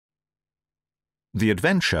The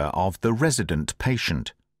Adventure of the Resident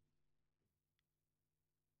Patient.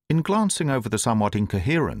 In glancing over the somewhat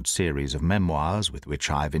incoherent series of memoirs with which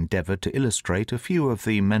I have endeavoured to illustrate a few of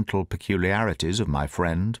the mental peculiarities of my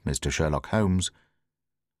friend, Mr. Sherlock Holmes,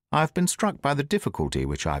 I have been struck by the difficulty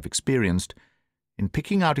which I have experienced in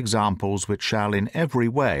picking out examples which shall in every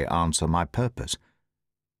way answer my purpose.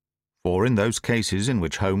 For in those cases in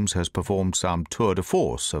which Holmes has performed some tour de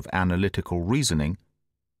force of analytical reasoning,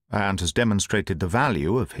 and has demonstrated the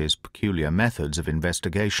value of his peculiar methods of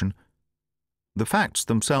investigation, the facts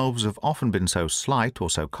themselves have often been so slight or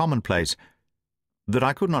so commonplace that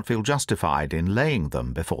I could not feel justified in laying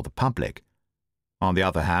them before the public. On the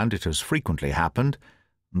other hand, it has frequently happened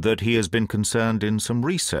that he has been concerned in some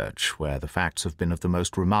research where the facts have been of the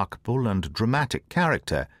most remarkable and dramatic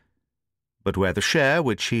character, but where the share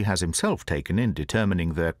which he has himself taken in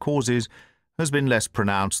determining their causes has been less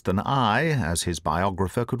pronounced than I, as his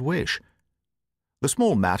biographer, could wish. The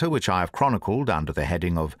small matter which I have chronicled under the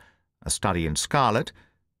heading of A Study in Scarlet,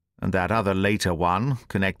 and that other later one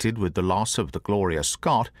connected with the loss of the Gloria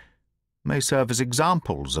Scott, may serve as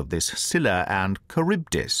examples of this Scylla and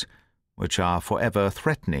Charybdis, which are forever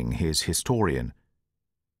threatening his historian.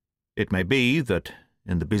 It may be that,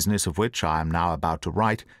 in the business of which I am now about to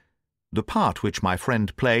write, the part which my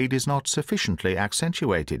friend played is not sufficiently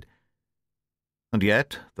accentuated, and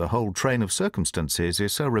yet the whole train of circumstances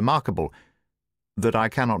is so remarkable that I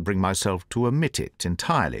cannot bring myself to omit it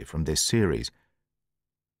entirely from this series.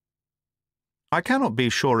 I cannot be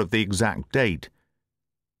sure of the exact date,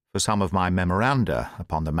 for some of my memoranda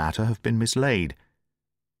upon the matter have been mislaid,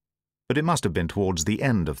 but it must have been towards the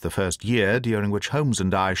end of the first year during which Holmes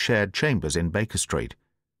and I shared chambers in Baker Street.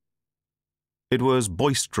 It was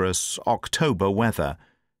boisterous October weather,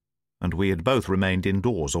 and we had both remained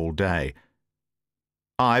indoors all day.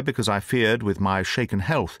 I, because I feared with my shaken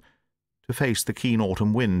health to face the keen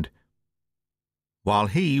autumn wind, while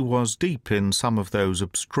he was deep in some of those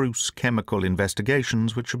abstruse chemical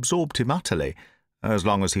investigations which absorbed him utterly as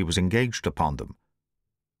long as he was engaged upon them.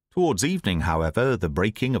 Towards evening, however, the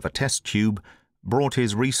breaking of a test tube brought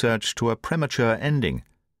his research to a premature ending,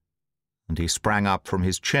 and he sprang up from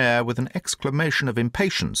his chair with an exclamation of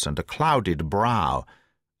impatience and a clouded brow.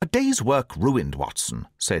 "A day's work ruined, Watson,"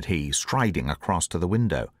 said he, striding across to the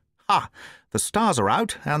window. "Ha! The stars are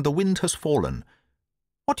out, and the wind has fallen.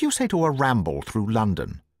 What do you say to a ramble through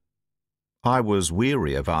London?" I was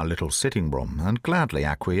weary of our little sitting-room, and gladly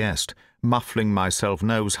acquiesced, muffling myself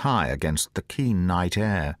nose-high against the keen night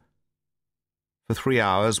air. For 3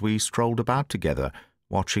 hours we strolled about together,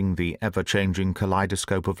 watching the ever-changing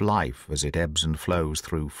kaleidoscope of life as it ebbs and flows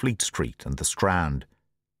through Fleet Street and the Strand.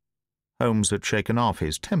 Holmes had shaken off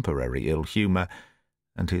his temporary ill-humour,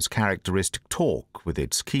 and his characteristic talk, with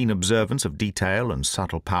its keen observance of detail and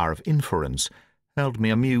subtle power of inference, held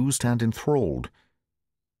me amused and enthralled.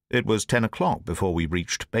 It was 10 o'clock before we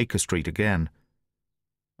reached Baker Street again.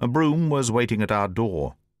 A brougham was waiting at our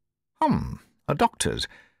door. A doctor's.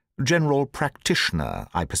 General practitioner,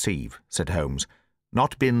 I perceive," said Holmes.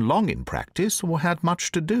 "Not been long in practice, or had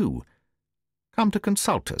much to do. Come to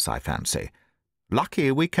consult us, I fancy.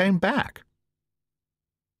 Lucky we came back."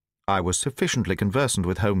 I was sufficiently conversant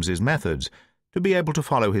with Holmes's methods to be able to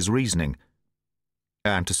follow his reasoning,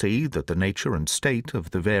 and to see that the nature and state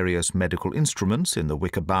of the various medical instruments in the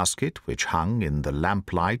wicker basket which hung in the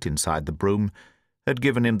lamplight inside the brougham had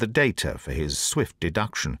given him the data for his swift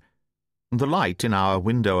deduction. The light in our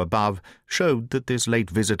window above showed that this late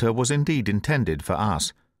visitor was indeed intended for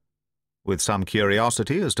us. With some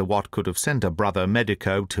curiosity as to what could have sent a brother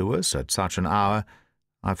medico to us at such an hour,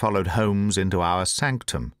 I followed Holmes into our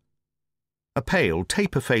sanctum. A pale,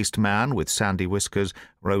 taper-faced man with sandy whiskers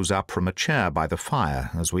rose up from a chair by the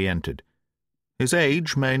fire as we entered. His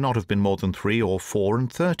age may not have been more than 3 or 4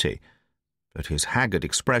 and 30, but his haggard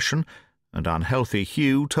expression and unhealthy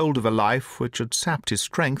hue told of a life which had sapped his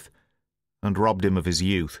strength and robbed him of his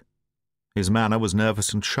youth. His manner was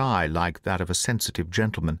nervous and shy, like that of a sensitive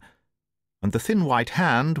gentleman, and the thin white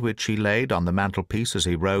hand which he laid on the mantelpiece as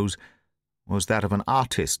he rose was that of an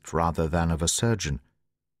artist rather than of a surgeon.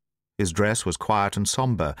 His dress was quiet and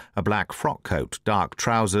sombre, a black frock-coat, dark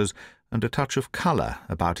trousers, and a touch of colour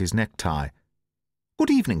about his necktie. "Good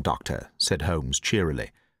evening, Doctor," said Holmes cheerily.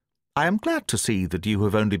 "I am glad to see that you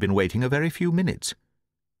have only been waiting a very few minutes."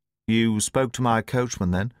 "You spoke to my coachman,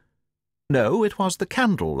 then?" "No, it was the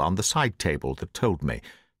candle on the side table that told me.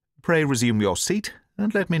 Pray resume your seat,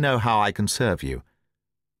 and let me know how I can serve you."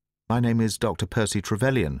 "My name is Dr. Percy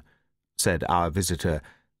Trevelyan," said our visitor,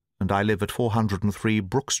 "and I live at 403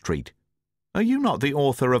 Brook Street." "Are you not the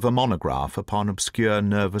author of a monograph upon obscure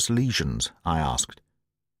nervous lesions?" I asked.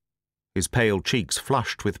 His pale cheeks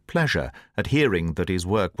flushed with pleasure at hearing that his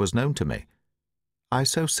work was known to me. "I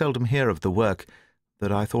so seldom hear of the work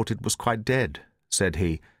that I thought it was quite dead," said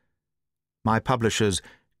he. "My publishers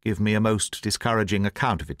give me a most discouraging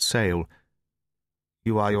account of its sale.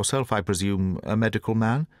 You are yourself, I presume, a medical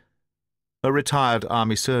man?" "A retired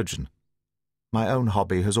army surgeon. My own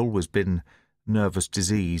hobby has always been nervous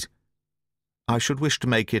disease. I should wish to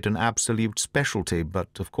make it an absolute specialty,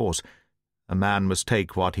 but, of course, a man must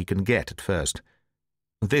take what he can get at first.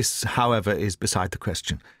 This, however, is beside the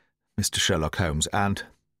question, Mr. Sherlock Holmes, and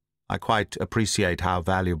I quite appreciate how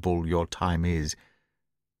valuable your time is.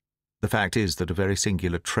 The fact is that a very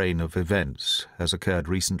singular train of events has occurred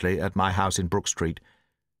recently at my house in Brook Street,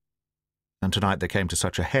 and tonight they came to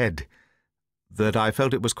such a head that I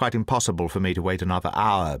felt it was quite impossible for me to wait another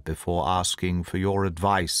hour before asking for your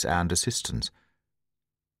advice and assistance."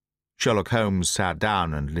 Sherlock Holmes sat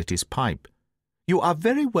down and lit his pipe. "You are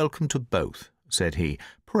very welcome to both," said he.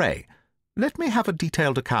 "Pray, let me have a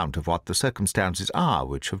detailed account of what the circumstances are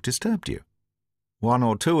which have disturbed you." "One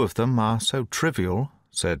or two of them are so trivial,"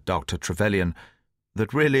 said Dr. Trevelyan,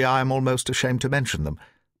 "that really I am almost ashamed to mention them.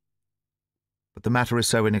 But the matter is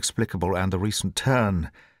so inexplicable, and the recent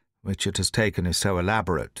turn which it has taken is so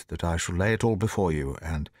elaborate, that I shall lay it all before you,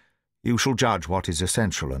 and you shall judge what is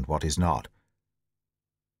essential and what is not.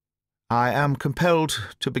 I am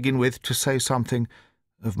compelled, to begin with, to say something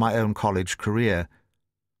of my own college career.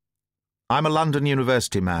 I'm a London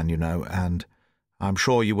University man, you know, and I'm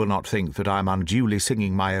sure you will not think that I'm unduly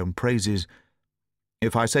singing my own praises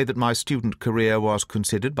if I say that my student career was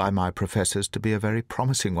considered by my professors to be a very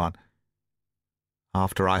promising one.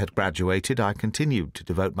 After I had graduated, I continued to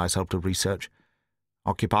devote myself to research,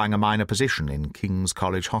 occupying a minor position in King's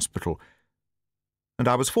College Hospital, and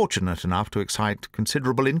I was fortunate enough to excite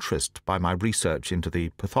considerable interest by my research into the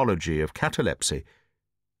pathology of catalepsy,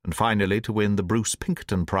 and finally to win the Bruce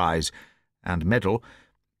Pinkerton Prize and medal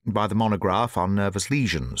by the monograph on nervous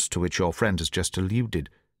lesions to which your friend has just alluded.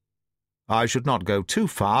 I should not go too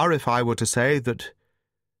far if I were to say that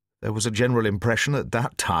there was a general impression at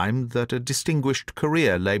that time that a distinguished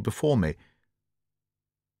career lay before me.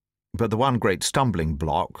 But the one great stumbling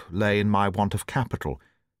block lay in my want of capital.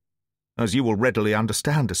 As you will readily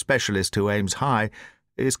understand, a specialist who aims high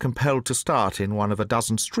is compelled to start in one of a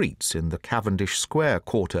dozen streets in the Cavendish Square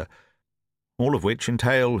quarter, all of which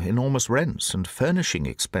entail enormous rents and furnishing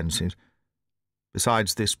expenses.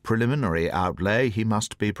 Besides this preliminary outlay, he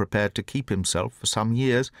must be prepared to keep himself for some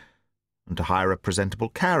years, and to hire a presentable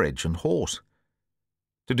carriage and horse.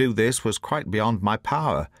 To do this was quite beyond my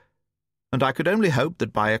power, and I could only hope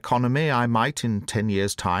that by economy I might, in 10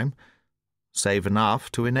 years' time, save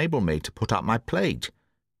enough to enable me to put up my plate.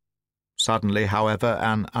 Suddenly, however,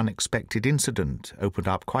 an unexpected incident opened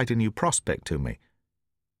up quite a new prospect to me.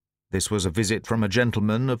 This was a visit from a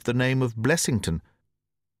gentleman of the name of Blessington,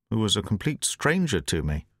 who was a complete stranger to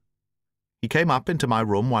me. He came up into my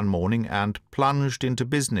room one morning and plunged into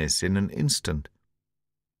business in an instant.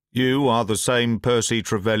 "You are the same Percy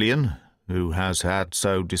Trevelyan, who has had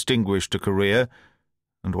so distinguished a career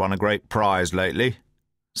and won a great prize lately,"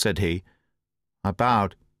 said he. I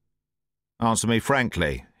bowed. "Answer me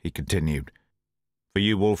frankly," he continued, "for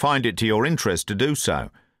you will find it to your interest to do so.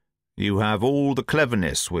 You have all the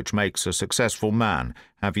cleverness which makes a successful man.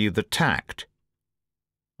 Have you the tact?"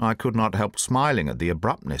 I could not help smiling at the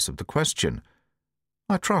abruptness of the question.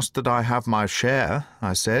 "I trust that I have my share,"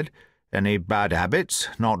 I said. "Any bad habits?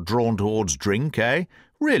 Not drawn towards drink, eh?"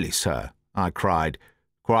 "Really, sir," I cried.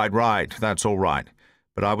 "Quite right, that's all right.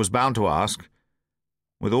 But I was bound to ask.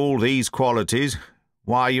 With all these qualities,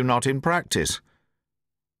 why are you not in practice?"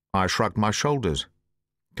 I shrugged my shoulders.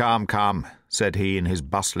 "Come, come," said he in his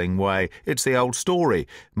bustling way. "It's the old story.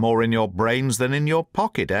 More in your brains than in your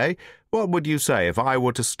pocket, eh? What would you say if I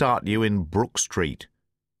were to start you in Brook Street?"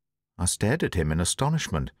 I stared at him in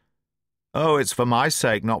astonishment. "Oh, it's for my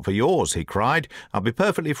sake, not for yours," he cried. "I'll be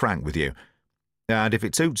perfectly frank with you. And if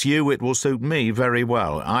it suits you, it will suit me very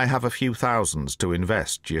well. I have a few thousands to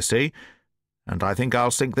invest, you see, and I think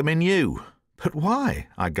I'll sink them in you." "But why?"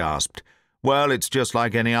 I gasped. "Well, it's just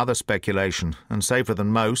like any other speculation, and safer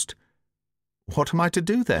than most." "What am I to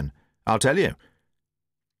do, then?" "I'll tell you.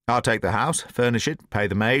 I'll take the house, furnish it, pay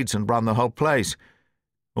the maids, and run the whole place.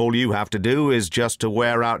 All you have to do is just to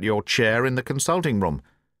wear out your chair in the consulting room.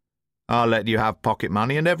 I'll let you have pocket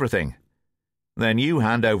money and everything. Then you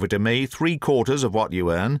hand over to me 3/4 of what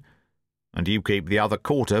you earn, and you keep the other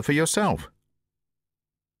quarter for yourself."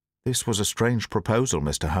 This was a strange proposal,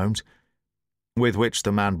 Mr. Holmes, with which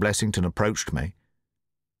the man Blessington approached me.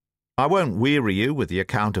 I won't weary you with the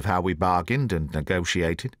account of how we bargained and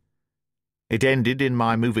negotiated. It ended in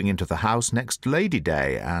my moving into the house next Lady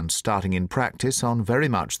Day and starting in practice on very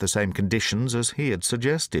much the same conditions as he had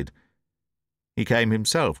suggested. He came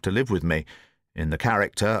himself to live with me, in the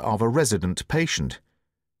character of a resident patient.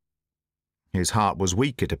 His heart was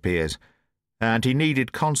weak, it appears, and he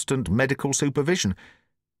needed constant medical supervision.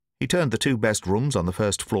 He turned the two best rooms on the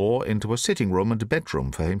first floor into a sitting-room and a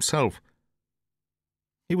bedroom for himself.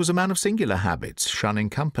 He was a man of singular habits, shunning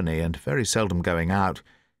company and very seldom going out.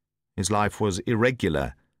 His life was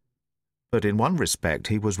irregular, but in one respect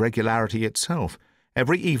he was regularity itself.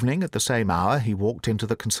 Every evening at the same hour he walked into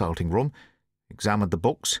the consulting-room, examined the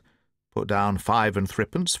books, put down 5 and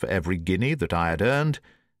 3pence for every guinea that I had earned,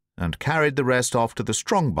 and carried the rest off to the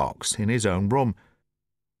strong-box in his own room.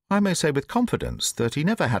 I may say with confidence that he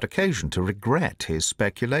never had occasion to regret his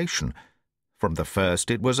speculation. From the first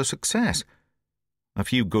it was a success. A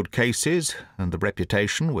few good cases, and the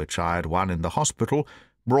reputation which I had won in the hospital,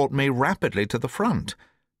 brought me rapidly to the front,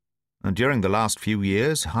 and during the last few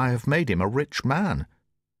years I have made him a rich man.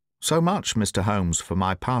 So much, Mr. Holmes, for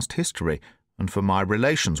my past history, and for my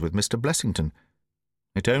relations with Mr. Blessington.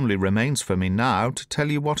 It only remains for me now to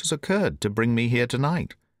tell you what has occurred to bring me here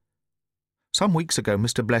tonight. Some weeks ago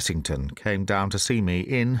Mr. Blessington came down to see me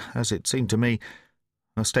in, as it seemed to me,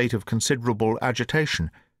 a state of considerable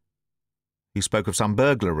agitation. He spoke of some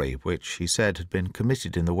burglary which he said had been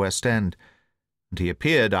committed in the West End, and he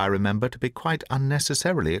appeared, I remember, to be quite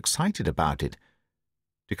unnecessarily excited about it,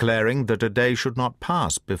 declaring that a day should not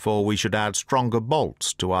pass before we should add stronger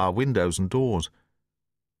bolts to our windows and doors.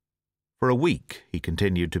 For a week he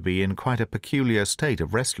continued to be in quite a peculiar state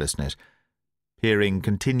of restlessness, peering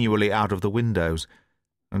continually out of the windows,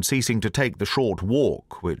 and ceasing to take the short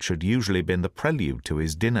walk which had usually been the prelude to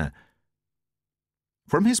his dinner.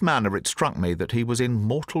 From his manner it struck me that he was in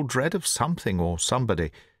mortal dread of something or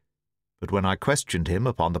somebody, but when I questioned him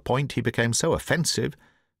upon the point he became so offensive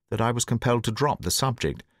that I was compelled to drop the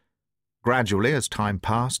subject. Gradually, as time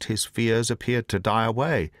passed, his fears appeared to die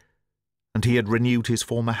away, and he had renewed his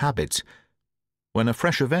former habits, when a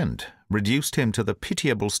fresh event reduced him to the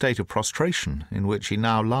pitiable state of prostration in which he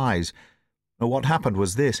now lies. What happened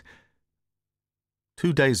was this.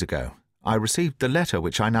 2 days ago I received the letter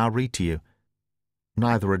which I now read to you.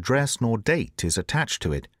 Neither address nor date is attached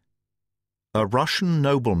to it. A Russian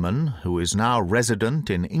nobleman who is now resident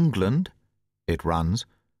in England, it runs,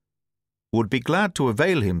 would be glad to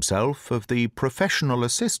avail himself of the professional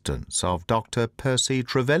assistance of Dr. Percy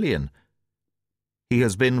Trevelyan. He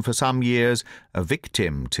has been for some years a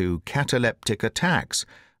victim to cataleptic attacks,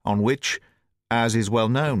 on which, as is well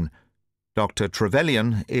known, Dr.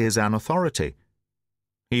 Trevelyan is an authority.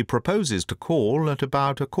 He proposes to call at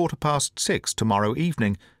about 6:15 tomorrow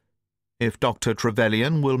evening, if Dr.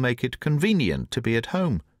 Trevelyan will make it convenient to be at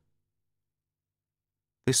home.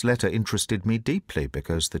 This letter interested me deeply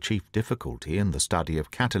because the chief difficulty in the study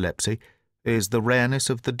of catalepsy is the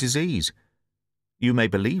rareness of the disease. You may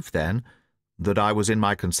believe, then, that I was in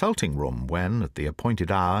my consulting-room when, at the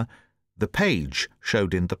appointed hour, the page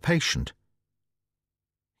showed in the patient.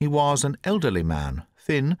 He was an elderly man,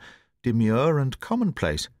 thin, demure, and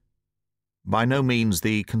commonplace. By no means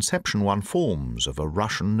the conception one forms of a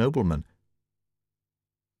Russian nobleman.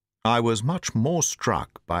 I was much more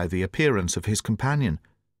struck by the appearance of his companion.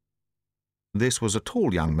 This was a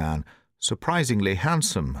tall young man, surprisingly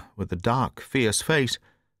handsome, with a dark, fierce face,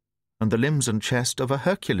 and the limbs and chest of a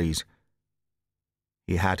Hercules.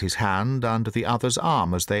 He had his hand under the other's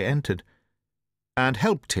arm as they entered, and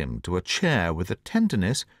helped him to a chair with a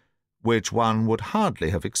tenderness which one would hardly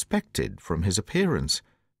have expected from his appearance.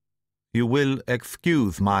 "You will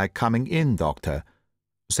excuse my coming in, doctor,"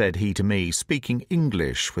 said he to me, speaking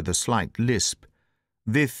English with a slight lisp.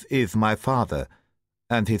 "This is my father,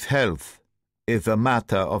 and his health is a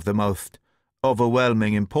matter of the most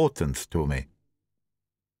overwhelming importance to me."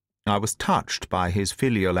 I was touched by his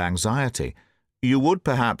filial anxiety. "You would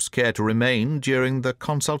perhaps care to remain during the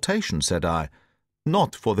consultation," said I.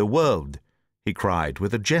 "Not for the world," he cried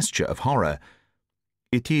with a gesture of horror.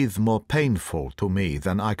 "It is more painful to me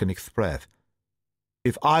than I can express.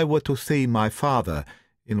 If I were to see my father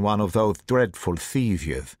in one of those dreadful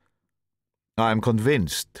seizures, I am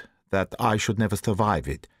convinced that I should never survive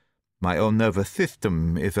it. My own nervous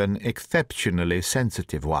system is an exceptionally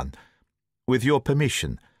sensitive one. With your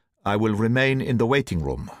permission, I will remain in the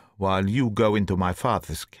waiting-room while you go into my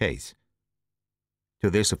father's case." To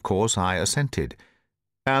this, of course, I assented,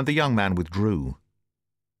 and the young man withdrew.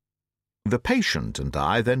 The patient and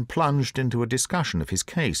I then plunged into a discussion of his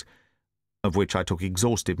case, of which I took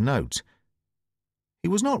exhaustive notes. He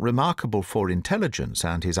was not remarkable for intelligence,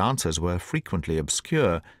 and his answers were frequently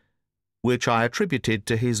obscure, which I attributed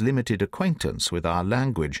to his limited acquaintance with our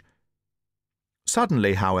language.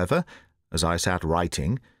 Suddenly, however, as I sat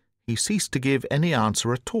writing, he ceased to give any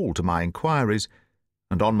answer at all to my inquiries,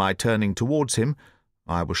 and on my turning towards him,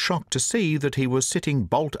 I was shocked to see that he was sitting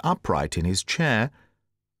bolt upright in his chair,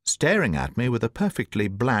 staring at me with a perfectly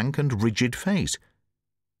blank and rigid face.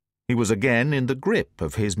 He was again in the grip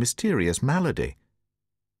of his mysterious malady.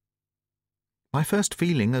 My first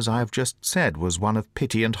feeling, as I have just said, was one of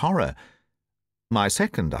pity and horror. My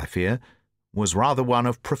second, I fear, was rather one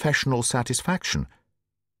of professional satisfaction.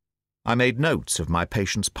 I made notes of my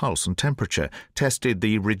patient's pulse and temperature, tested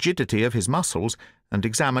the rigidity of his muscles, and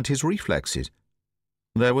examined his reflexes.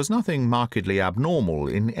 There was nothing markedly abnormal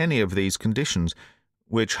in any of these conditions,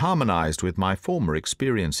 which harmonized with my former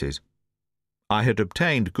experiences. I had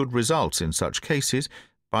obtained good results in such cases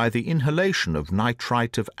by the inhalation of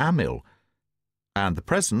nitrite of amyl, and the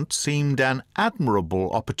present seemed an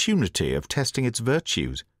admirable opportunity of testing its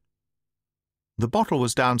virtues. The bottle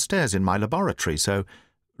was downstairs in my laboratory, so,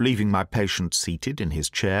 leaving my patient seated in his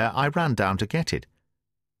chair, I ran down to get it.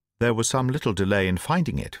 There was some little delay in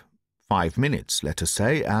finding it, 5 minutes, let us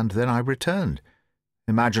say, and then I returned.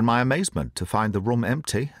 Imagine my amazement to find the room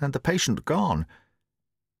empty and the patient gone.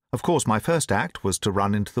 Of course, my first act was to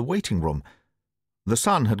run into the waiting room. The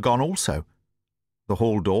son had gone also. The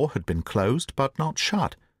hall door had been closed, but not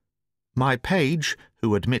shut. My page,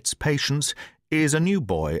 who admits patients, is a new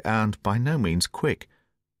boy and by no means quick.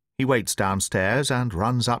 He waits downstairs and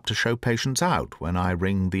runs up to show patients out when I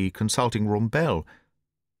ring the consulting-room bell.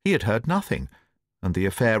 He had heard nothing, and the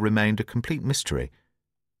affair remained a complete mystery.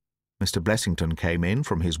 Mr. Blessington came in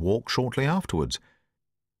from his walk shortly afterwards,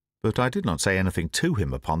 but I did not say anything to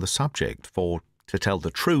him upon the subject, for, to tell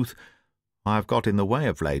the truth, I have got in the way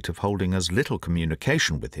of late of holding as little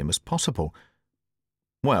communication with him as possible.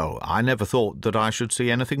 Well, I never thought that I should see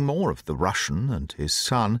anything more of the Russian and his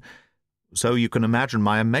son, so you can imagine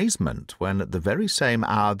my amazement when at the very same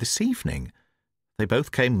hour this evening they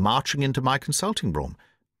both came marching into my consulting-room,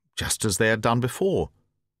 just as they had done before.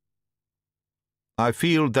 "I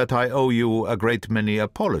feel that I owe you a great many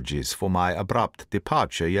apologies for my abrupt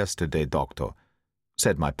departure yesterday, Doctor,"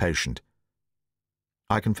 said my patient.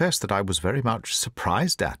 "I confess that I was very much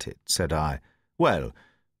surprised at it," said I. "Well,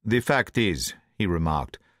 the fact is," he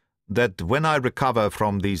remarked, "that when I recover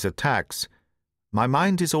from these attacks, my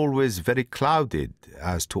mind is always very clouded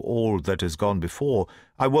as to all that has gone before.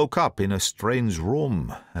 I woke up in a strange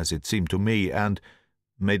room, as it seemed to me, and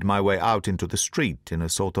made my way out into the street in a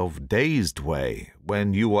sort of dazed way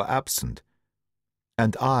when you were absent."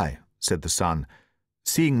 "And I," said the son,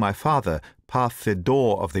 "seeing my father pass the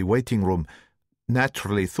door of the waiting-room,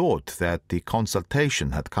 naturally thought that the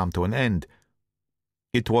consultation had come to an end.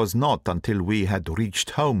 It was not until we had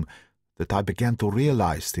reached home that I began to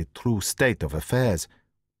realize the true state of affairs."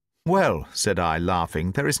 "Well," said I,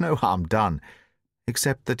 laughing, "there is no harm done,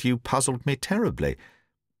 except that you puzzled me terribly.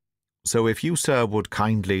 So if you, sir, would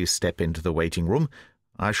kindly step into the waiting-room,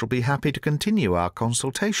 I shall be happy to continue our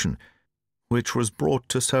consultation, which was brought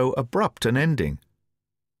to so abrupt an ending."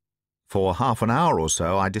 For half an hour or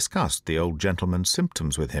so I discussed the old gentleman's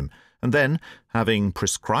symptoms with him, and then, having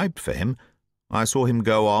prescribed for him, I saw him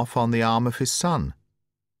go off on the arm of his son.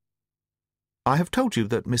 I have told you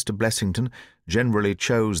that Mr. Blessington generally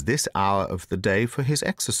chose this hour of the day for his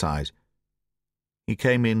exercise. He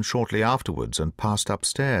came in shortly afterwards and passed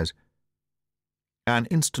upstairs. An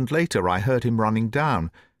instant later I heard him running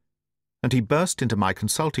down, and he burst into my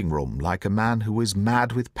consulting-room like a man who is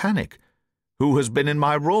mad with panic. "Who has been in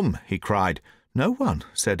my room?" he cried. "No one,"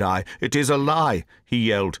 said I. "It is a lie," he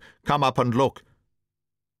yelled. "Come up and look."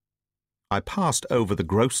 I passed over the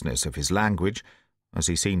grossness of his language, as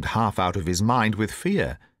he seemed half out of his mind with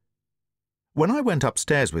fear. When I went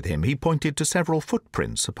upstairs with him, he pointed to several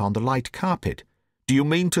footprints upon the light carpet. "Do you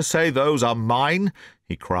mean to say those are mine?"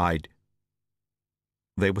 he cried.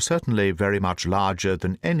 They were certainly very much larger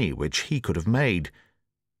than any which he could have made,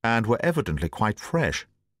 and were evidently quite fresh.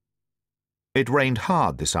 It rained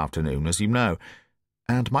hard this afternoon, as you know,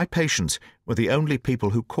 and my patients were the only people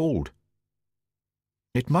who called.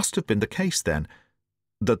 It must have been the case, then,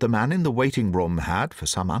 that the man in the waiting-room had, for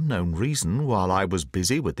some unknown reason, while I was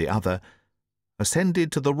busy with the other,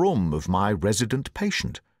 ascended to the room of my resident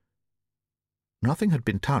patient. Nothing had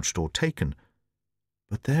been touched or taken,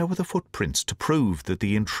 but there were the footprints to prove that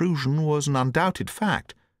the intrusion was an undoubted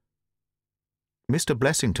fact. Mr.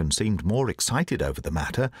 Blessington seemed more excited over the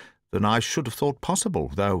matter than I should have thought possible,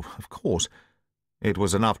 though, of course, it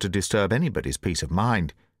was enough to disturb anybody's peace of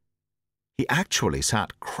mind. He actually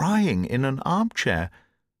sat crying in an armchair,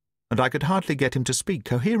 and I could hardly get him to speak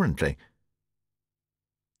coherently.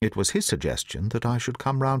 It was his suggestion that I should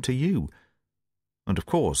come round to you, and of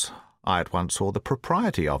course I at once saw the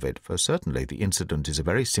propriety of it, for certainly the incident is a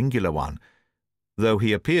very singular one, though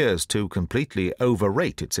he appears to completely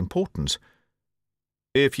overrate its importance.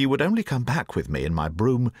 If you would only come back with me in my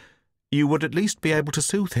brougham, you would at least be able to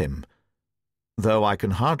soothe him, though I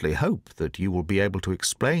can hardly hope that you will be able to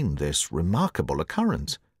explain this remarkable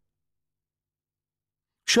occurrence."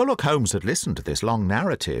 Sherlock Holmes had listened to this long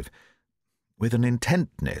narrative with an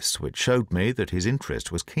intentness which showed me that his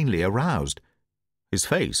interest was keenly aroused. His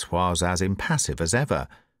face was as impassive as ever,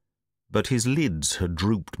 but his lids had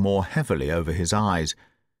drooped more heavily over his eyes,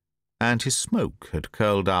 and his smoke had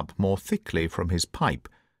curled up more thickly from his pipe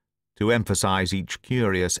to emphasize each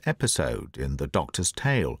curious episode in the doctor's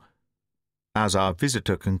tale. As our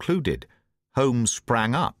visitor concluded, Holmes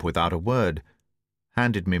sprang up without a word,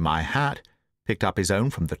 handed me my hat, picked up his own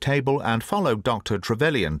from the table, and followed Dr.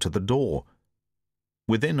 Trevelyan to the door.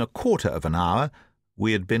 Within a quarter of an hour,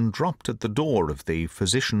 we had been dropped at the door of the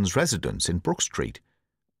physician's residence in Brook Street,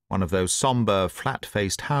 one of those sombre,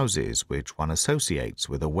 flat-faced houses which one associates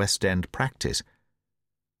with a West End practice.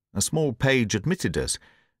 A small page admitted us,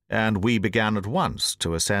 and we began at once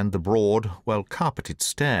to ascend the broad, well-carpeted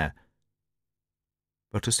stair.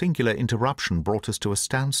 But a singular interruption brought us to a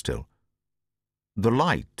standstill. The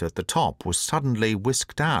light at the top was suddenly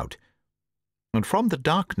whisked out, and from the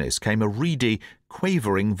darkness came a reedy,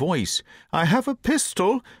 quavering voice. "I have a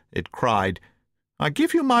pistol," it cried. "I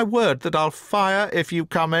give you my word that I'll fire if you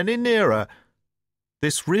come any nearer."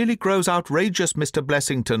 "This really grows outrageous, Mr.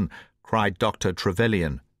 Blessington," cried Dr.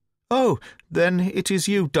 Trevelyan. "Oh, then it is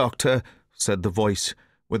you, Doctor," said the voice,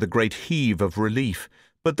 with a great heave of relief.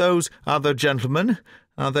 "But those other gentlemen,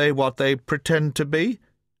 are they what they pretend to be?"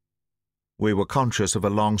 We were conscious of a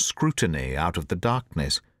long scrutiny out of the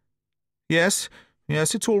darkness. Yes,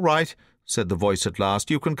 it's all right," said the voice at last.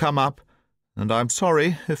 "You can come up, and I'm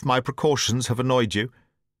sorry if my precautions have annoyed you."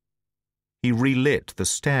 He relit the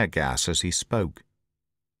stair-gas as he spoke,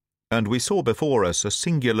 and we saw before us a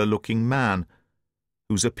singular-looking man,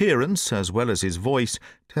 whose appearance, as well as his voice,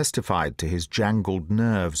 testified to his jangled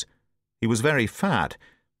nerves. He was very fat,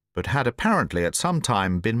 but had apparently at some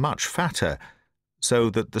time been much fatter, so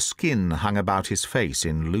that the skin hung about his face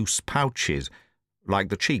in loose pouches, like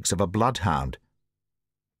the cheeks of a bloodhound.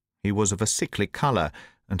 He was of a sickly colour,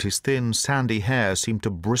 and his thin, sandy hair seemed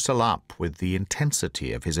to bristle up with the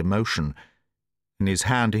intensity of his emotion. In his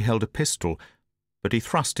hand he held a pistol, but he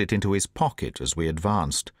thrust it into his pocket as we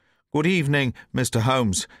advanced. "Good evening, Mr.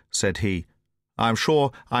 Holmes," said he. "I'm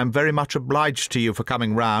sure I'm very much obliged to you for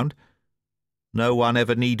coming round. No one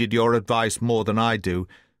ever needed your advice more than I do.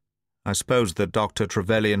 I suppose that Dr.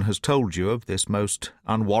 Trevelyan has told you of this most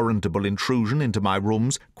unwarrantable intrusion into my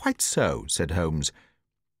rooms." "Quite so," said Holmes.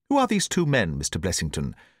 "Who are these two men, Mr.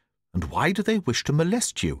 Blessington, and why do they wish to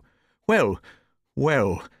molest you?" Well,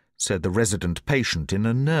 said the resident patient in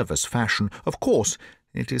a nervous fashion. "Of course,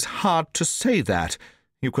 it is hard to say that.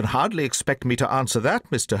 You can hardly expect me to answer that,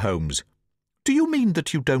 Mr. Holmes." "Do you mean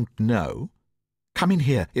that you don't know? Come in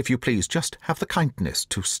here, if you please. Just have the kindness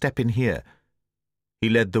to step in here." He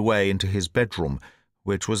led the way into his bedroom,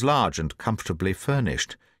 which was large and comfortably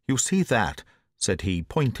furnished. "You see that?" said he,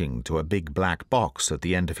 pointing to a big black box at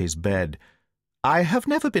the end of his bed. "I have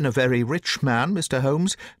never been a very rich man, Mr.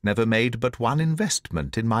 Holmes, never made but one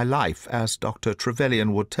investment in my life, as Dr.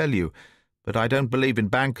 Trevelyan would tell you, but I don't believe in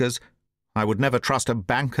bankers. I would never trust a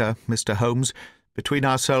banker, Mr. Holmes. Between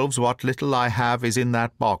ourselves, what little I have is in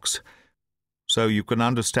that box. So you can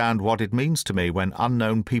understand what it means to me when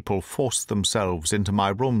unknown people force themselves into my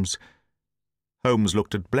rooms." Holmes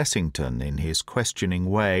looked at Blessington in his questioning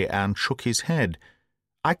way and shook his head.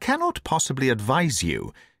 "I cannot possibly advise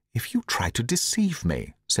you if you try to deceive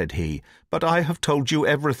me," said he, "but I have told you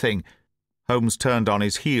everything." Holmes turned on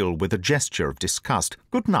his heel with a gesture of disgust.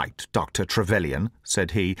 "Good night, Dr. Trevelyan,"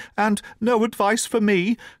 said he. "And no advice for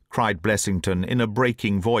me?" cried Blessington in a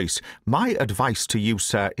breaking voice. "My advice to you,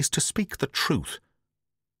 sir, is to speak the truth."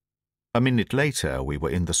 A minute later we were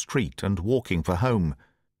in the street and walking for home.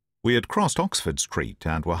 We had crossed Oxford Street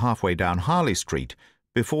and were halfway down Harley Street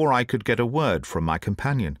before I could get a word from my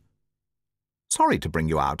companion. "Sorry to bring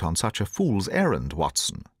you out on such a fool's errand,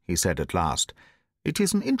 Watson," he said at last. "It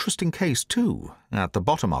is an interesting case, too, at the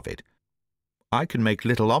bottom of it." "I can make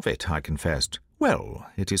little of it," I confessed. "Well,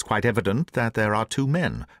 it is quite evident that there are two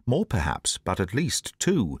men, more perhaps, but at least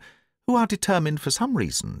two, who are determined for some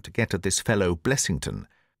reason to get at this fellow Blessington.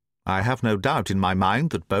 I have no doubt in my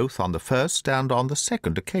mind that both on the first and on the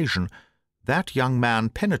second occasion that young man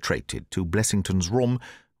penetrated to Blessington's room,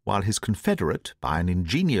 while his confederate, by an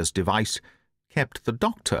ingenious device, kept the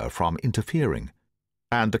doctor from interfering.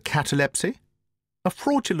 And the catalepsy? A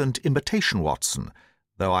fraudulent imitation, Watson,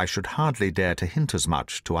 though I should hardly dare to hint as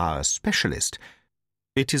much to our specialist.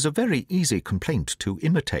 It is a very easy complaint to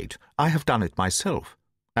imitate. I have done it myself.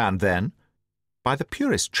 And then, by the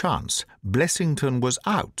purest chance, Blessington was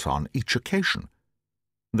out on each occasion.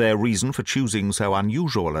 Their reason for choosing so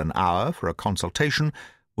unusual an hour for a consultation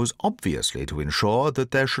was obviously to ensure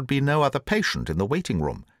that there should be no other patient in the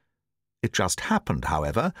waiting-room. It just happened,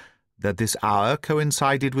 however, that this hour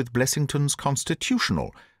coincided with Blessington's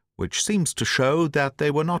constitutional, which seems to show that they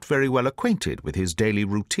were not very well acquainted with his daily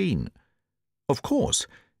routine. Of course,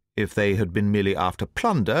 if they had been merely after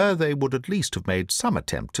plunder, they would at least have made some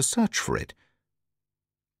attempt to search for it.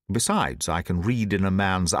 Besides, I can read in a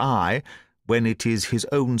man's eye when it is his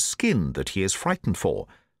own skin that he is frightened for.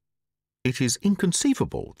 It is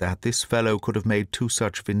inconceivable that this fellow could have made two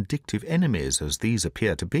such vindictive enemies as these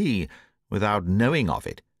appear to be, without knowing of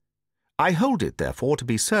it. I hold it, therefore, to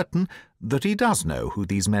be certain that he does know who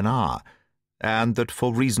these men are, and that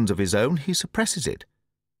for reasons of his own he suppresses it.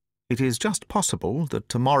 It is just possible that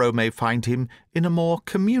tomorrow may find him in a more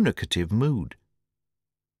communicative mood.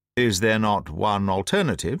 Is there not one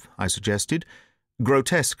alternative? I suggested.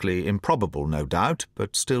 Grotesquely improbable, no doubt,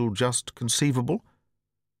 but still just conceivable.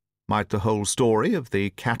 Might the whole story of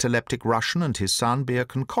the cataleptic Russian and his son be a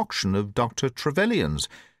concoction of Dr. Trevelyan's,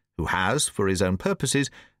 who has, for his own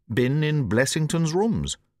purposes, been in Blessington's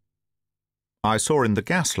rooms? I saw in the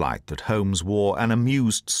gaslight that Holmes wore an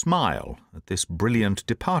amused smile at this brilliant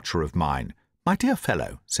departure of mine. "My dear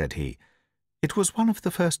fellow," said he, "it was one of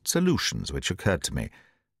the first solutions which occurred to me,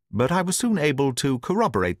 but I was soon able to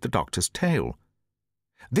corroborate the doctor's tale.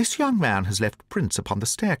 This young man has left prints upon the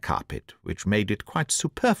stair-carpet, which made it quite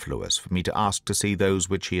superfluous for me to ask to see those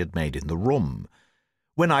which he had made in the room.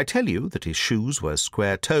 When I tell you that his shoes were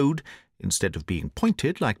square-toed, instead of being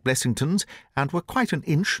pointed like Blessington's, and were quite an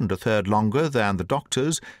inch and a third longer than the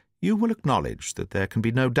doctor's, you will acknowledge that there can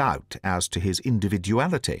be no doubt as to his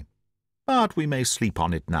individuality. But we may sleep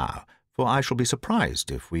on it now, for I shall be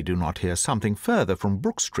surprised if we do not hear something further from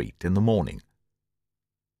Brook Street in the morning."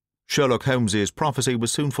 Sherlock Holmes's prophecy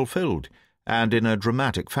was soon fulfilled, and in a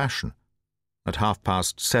dramatic fashion. At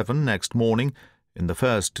 7:30 next morning, in the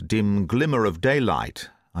first dim glimmer of daylight,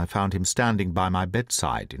 I found him standing by my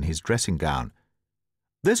bedside in his dressing-gown.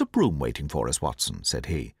 "There's a brougham waiting for us, Watson," said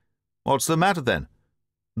he. "What's the matter, then?"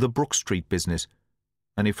 "The Brook Street business.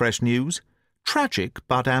 Any fresh news?" "Tragic,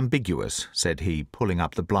 but ambiguous," said he, pulling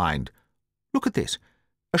up the blind. "Look at this.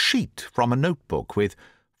 A sheet from a notebook with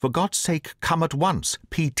 'For God's sake, come at once,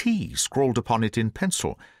 P.T.' scrawled upon it in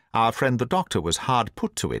pencil. Our friend the doctor was hard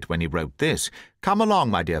put to it when he wrote this. Come along,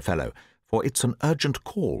 my dear fellow, for it's an urgent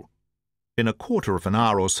call." In a quarter of an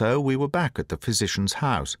hour or so we were back at the physician's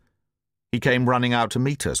house. He came running out to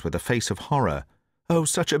meet us with a face of horror. "Oh,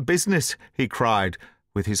 such a business!" he cried,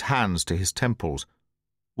 with his hands to his temples.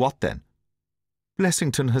 "What then?"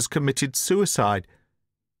 "Blessington has committed suicide."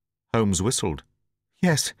 Holmes whistled.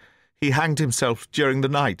 "Yes, he hanged himself during the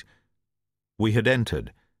night." We had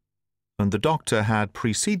entered, and the doctor had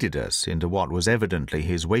preceded us into what was evidently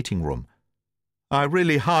his waiting-room. "I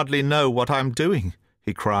really hardly know what I'm doing,"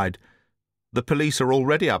 he cried. "The police are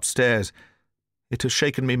already upstairs. It has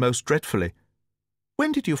shaken me most dreadfully."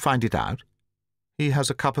 "When did you find it out?" "He has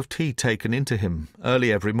a cup of tea taken into him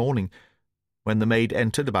early every morning. When the maid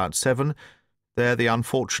entered about 7, there the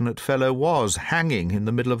unfortunate fellow was, hanging in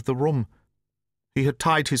the middle of the room. He had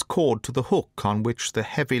tied his cord to the hook on which the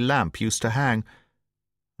heavy lamp used to hang,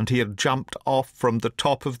 and he had jumped off from the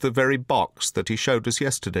top of the very box that he showed us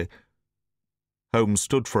yesterday." Holmes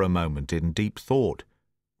stood for a moment in deep thought.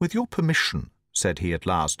 "With your permission," said he at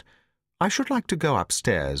last, "I should like to go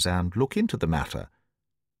upstairs and look into the matter."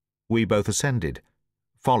 We both ascended,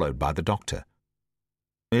 followed by the doctor.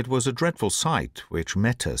 It was a dreadful sight which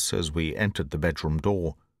met us as we entered the bedroom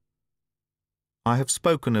door. I have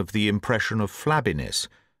spoken of the impression of flabbiness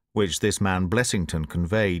which this man Blessington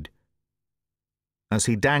conveyed. As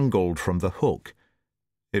he dangled from the hook,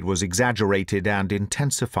 it was exaggerated and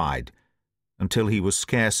intensified until he was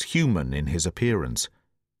scarce human in his appearance.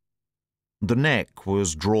 The neck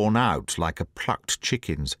was drawn out like a plucked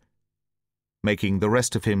chicken's, making the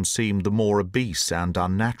rest of him seem the more obese and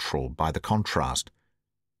unnatural by the contrast.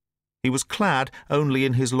 He was clad only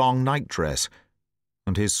in his long nightdress,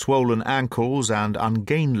 and his swollen ankles and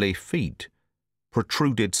ungainly feet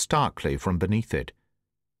protruded starkly from beneath it.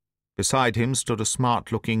 Beside him stood a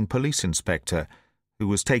smart-looking police inspector, who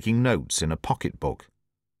was taking notes in a pocket-book.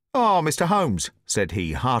 "Oh, Mr. Holmes," said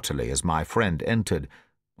he heartily as my friend entered,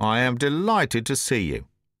 "I am delighted to see you."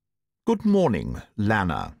 "Good morning,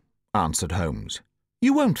 Lana," answered Holmes.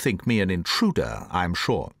 You won't think me an intruder, I am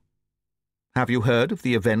sure. Have you heard of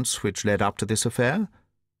the events which led up to this affair?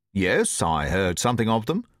 Yes, I heard something of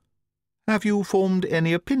them. Have you formed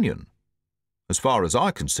any opinion? As far as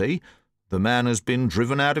I can see, the man has been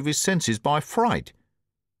driven out of his senses by fright.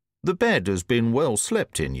 The bed has been well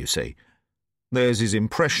slept in, you see. There's his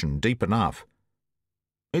impression deep enough.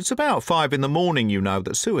 It's about 5 in the morning, you know,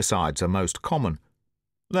 that suicides are most common.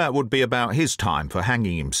 That would be about his time for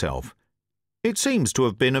hanging himself. It seems to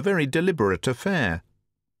have been a very deliberate affair.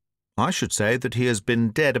 I should say that he has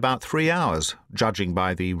been dead about 3 hours, judging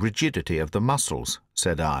by the rigidity of the muscles,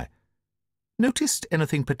 said I. Noticed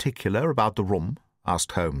anything particular about the room?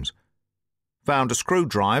 Asked Holmes. Found a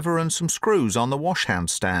screwdriver and some screws on the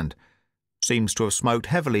wash-hand stand. Seems to have smoked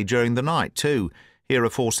heavily during the night, too. Here are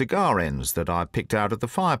 4 cigar ends that I picked out of the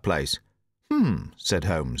fireplace. Said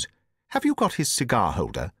Holmes. Have you got his cigar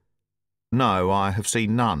holder? No, I have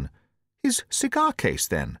seen none. His cigar case,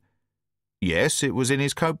 then? Yes, it was in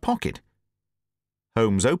his coat pocket.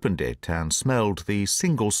 Holmes opened it and smelled the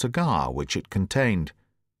single cigar which it contained.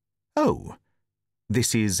 Oh,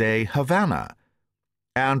 this is a Havana,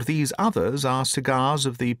 and these others are cigars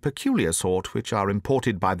of the peculiar sort which are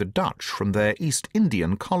imported by the Dutch from their East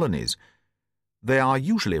Indian colonies. They are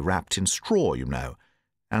usually wrapped in straw, you know,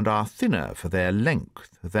 and are thinner for their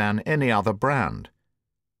length than any other brand.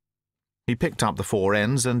 He picked up the 4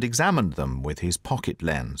 ends and examined them with his pocket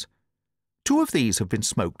lens. 2 of these have been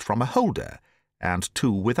smoked from a holder, and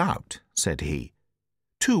 2 without, said he.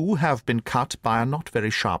 2 have been cut by a not very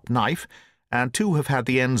sharp knife, and 2 have had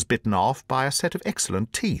the ends bitten off by a set of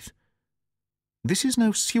excellent teeth. This is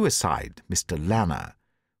no suicide, Mr. Lanner.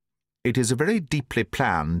 It is a very deeply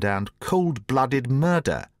planned and cold-blooded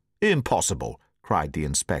murder. Impossible, cried the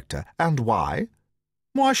inspector. And why?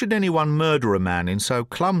 Why should anyone murder a man in so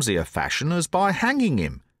clumsy a fashion as by hanging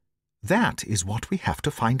him? That is what we have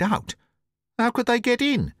to find out. How could they get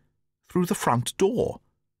in? Through the front door.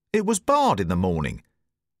 It was barred in the morning.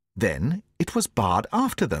 Then it was barred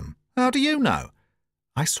after them. How do you know?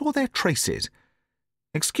 I saw their traces.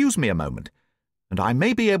 Excuse me a moment, and I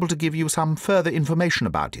may be able to give you some further information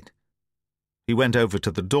about it. He went over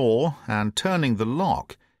to the door, and turning the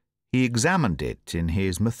lock, he examined it in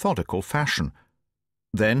his methodical fashion.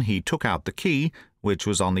 Then he took out the key, which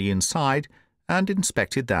was on the inside, and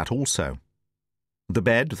inspected that also. The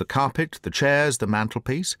bed, the carpet, the chairs, the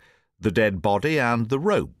mantelpiece, the dead body, and the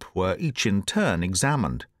rope were each in turn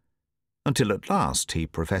examined, until at last he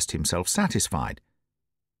professed himself satisfied,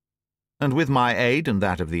 and with my aid and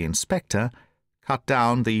that of the inspector, cut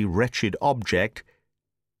down the wretched object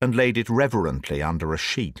and laid it reverently under a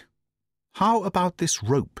sheet. "How about this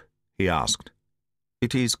rope?" he asked.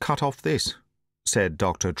 "It is cut off this," said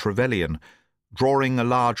Dr. Trevelyan, drawing a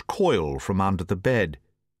large coil from under the bed.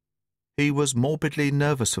 He was morbidly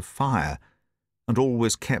nervous of fire, and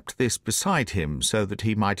always kept this beside him so that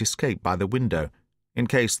he might escape by the window, in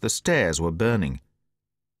case the stairs were burning.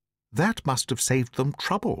 "That must have saved them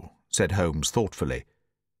trouble," said Holmes thoughtfully.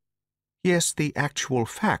 "Yes, the actual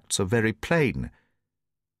facts are very plain,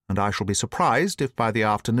 and I shall be surprised if by the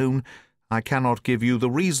afternoon I cannot give you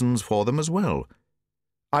the reasons for them as well.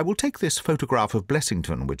 I will take this photograph of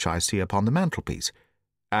Blessington which I see upon the mantelpiece,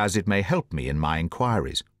 as it may help me in my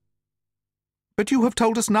inquiries." "But you have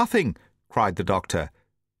told us nothing," cried the doctor.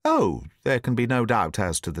 "Oh, there can be no doubt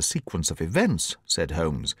as to the sequence of events," said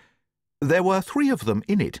Holmes. "There were 3 of them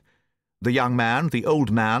in it, the young man, the old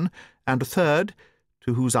man, and a third,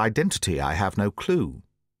 to whose identity I have no clue.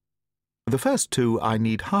 The first 2, I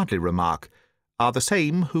need hardly remark, are the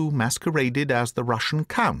same who masqueraded as the Russian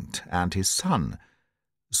Count and his son,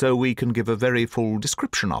 so we can give a very full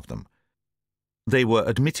description of them. They were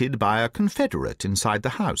admitted by a confederate inside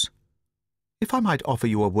the house. If I might offer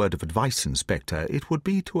you a word of advice, Inspector, it would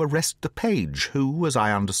be to arrest the page who, as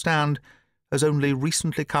I understand, has only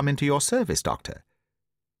recently come into your service, Doctor."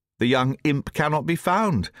 "The young imp cannot be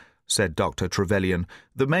found," said Dr. Trevelyan.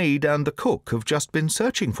 "The maid and the cook have just been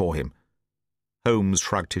searching for him." Holmes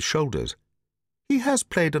shrugged his shoulders. "He has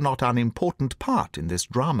played a not unimportant part in this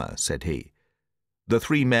drama," said he. "The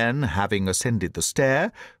 3 men having ascended the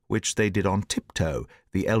stair, which they did on tiptoe,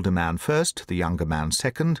 the elder man first, the younger man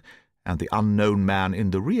second, and the unknown man in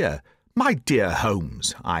the rear." "My dear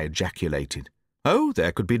Holmes!" I ejaculated. "Oh,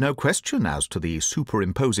 there could be no question as to the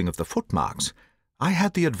superimposing of the footmarks. I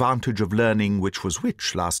had the advantage of learning which was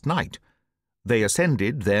which last night. They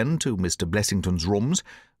ascended, then, to Mr. Blessington's rooms,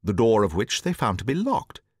 the door of which they found to be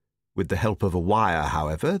locked. With the help of a wire,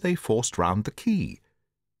 however, they forced round the key.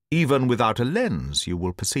 Even without a lens, you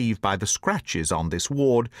will perceive by the scratches on this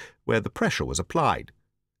ward where the pressure was applied.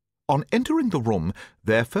 On entering the room,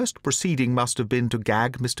 their first proceeding must have been to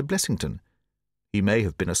gag Mr. Blessington. He may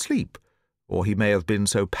have been asleep, or he may have been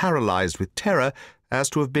so paralyzed with terror as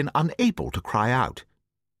to have been unable to cry out.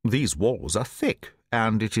 These walls are thick,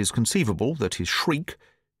 and it is conceivable that his shriek,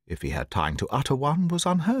 if he had time to utter one, was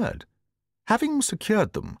unheard. Having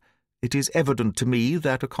secured them, it is evident to me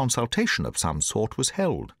that a consultation of some sort was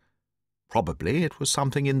held. Probably it was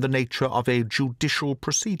something in the nature of a judicial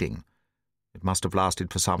proceeding. It must have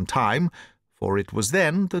lasted for some time, for it was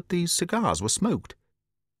then that these cigars were smoked.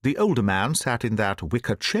 The older man sat in that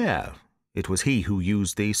wicker chair. It was he who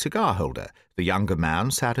used the cigar-holder. The younger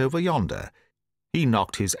man sat over yonder. He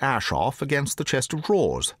knocked his ash off against the chest of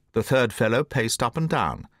drawers. The third fellow paced up and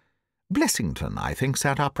down. Blessington, I think,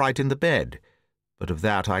 sat upright in the bed, but of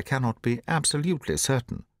that I cannot be absolutely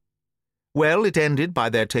certain. Well, it ended by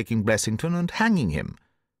their taking Blessington and hanging him.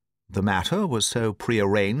 The matter was so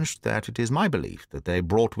prearranged that it is my belief that they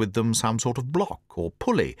brought with them some sort of block or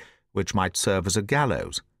pulley which might serve as a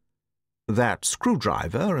gallows. That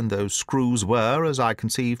screwdriver and those screws were, as I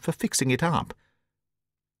conceive, for fixing it up.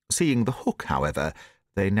 Seeing the hook, however,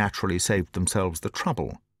 they naturally saved themselves the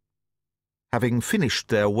trouble. Having finished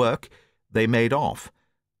their work, they made off,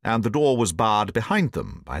 and the door was barred behind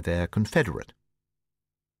them by their confederate.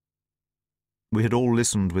 We had all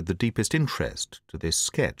listened with the deepest interest to this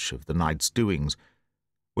sketch of the night's doings,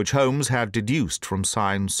 which Holmes had deduced from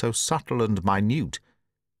signs so subtle and minute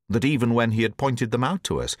that even when he had pointed them out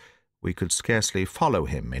to us, we could scarcely follow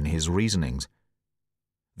him in his reasonings.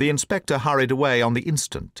 The inspector hurried away on the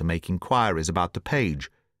instant to make inquiries about the page,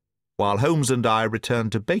 while Holmes and I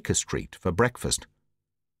returned to Baker Street for breakfast.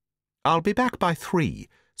 "I'll be back by 3,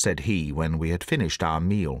 said he when we had finished our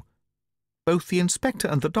meal. "Both the inspector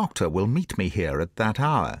and the doctor will meet me here at that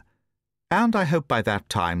hour, and I hope by that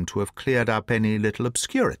time to have cleared up any little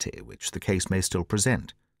obscurity which the case may still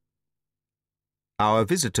present." Our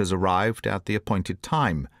visitors arrived at the appointed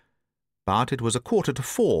time, but it was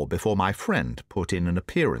 3:45 before my friend put in an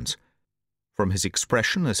appearance. From his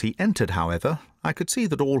expression as he entered, however, I could see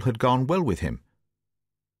that all had gone well with him.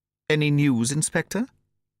 "Any news, Inspector?"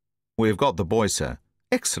 "We have got the boy, sir."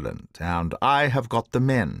 "Excellent, and I have got the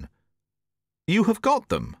men." "You have got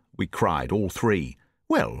them?" we cried, all three.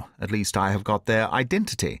 "Well, at least I have got their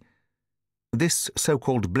identity. This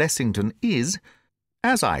so-called Blessington is,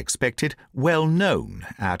 as I expected, well known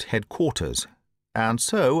at headquarters, and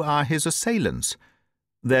so are his assailants.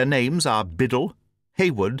 Their names are Biddle,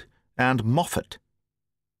 Hayward, and Moffat."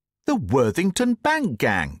 "The Worthington Bank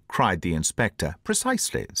gang!" cried the inspector.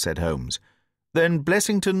 "Precisely," said Holmes. "Then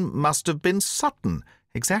Blessington must have been Sutton."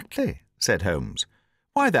 "Exactly," said Holmes.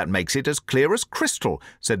 "Why, that makes it as clear as crystal,"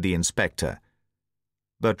 said the inspector.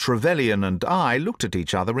 But Trevelyan and I looked at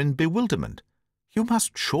each other in bewilderment. "You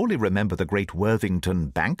must surely remember the great Worthington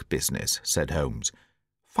Bank business," said Holmes.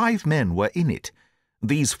 5 men were in it,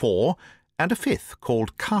 these 4, and a 5th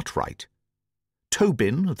called Cartwright.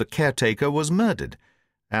 Tobin, the caretaker, was murdered,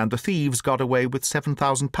 and the thieves got away with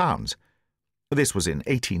 £7,000. This was in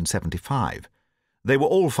 1875. They were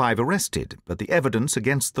all 5 arrested, but the evidence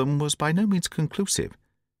against them was by no means conclusive.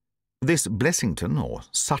 This Blessington, or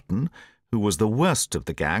Sutton, who was the worst of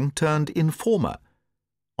the gang, turned informer.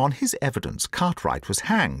 On his evidence, Cartwright was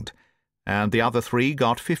hanged, and the other 3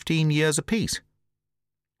 got 15 years apiece.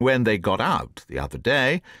 When they got out the other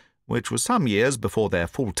day, which was some years before their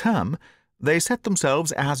full term, they set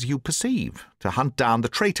themselves, as you perceive, to hunt down the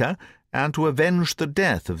traitor and to avenge the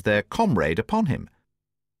death of their comrade upon him.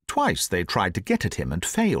 Twice they tried to get at him and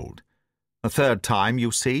failed. A 3rd time,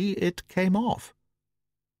 you see, it came off.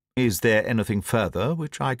 Is there anything further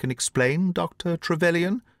which I can explain, Dr.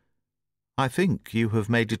 Trevelyan?" "I think you have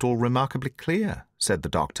made it all remarkably clear," said the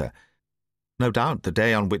doctor. No doubt the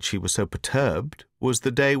day on which he was so perturbed was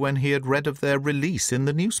the day when he had read of their release in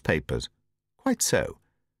the newspapers. "Quite so.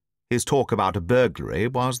 His talk about a burglary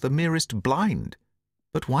was the merest blind.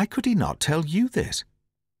 But why could he not tell you this?"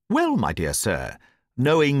 "Well, my dear sir,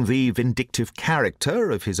 knowing the vindictive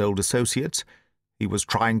character of his old associates, he was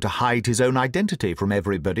trying to hide his own identity from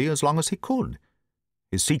everybody as long as he could.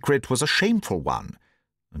 His secret was a shameful one,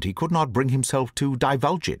 and he could not bring himself to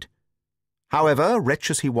divulge it. However,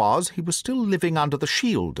 wretch as he was still living under the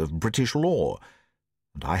shield of British law,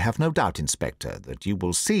 and I have no doubt, Inspector, that you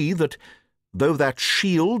will see that, though that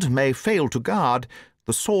shield may fail to guard,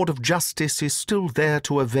 the sword of justice is still there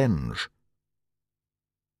to avenge."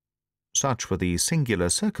 Such were the singular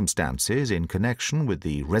circumstances in connection with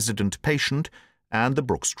the resident patient and the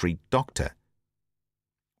Brook Street doctor.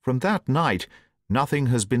 From that night nothing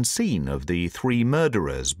has been seen of the 3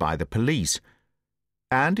 murderers by the police,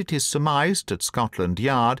 and it is surmised at Scotland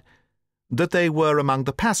Yard that they were among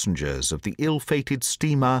the passengers of the ill-fated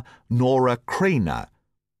steamer Nora Creina,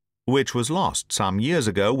 which was lost some years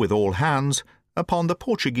ago with all hands upon the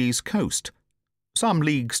Portuguese coast, some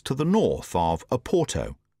leagues to the north of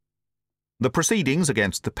Oporto. The proceedings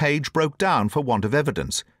against the page broke down for want of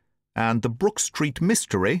evidence, and the Brook Street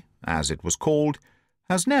mystery, as it was called,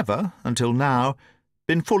 has never, until now,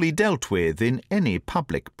 been fully dealt with in any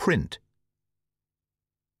public print.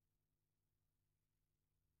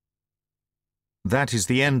 That is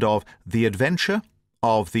the end of The Adventure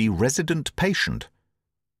of the Resident Patient,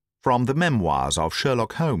 from the Memoirs of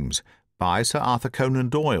Sherlock Holmes by Sir Arthur Conan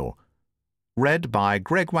Doyle, read by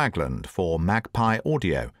Greg Wagland for Magpie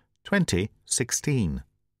Audio, 2016.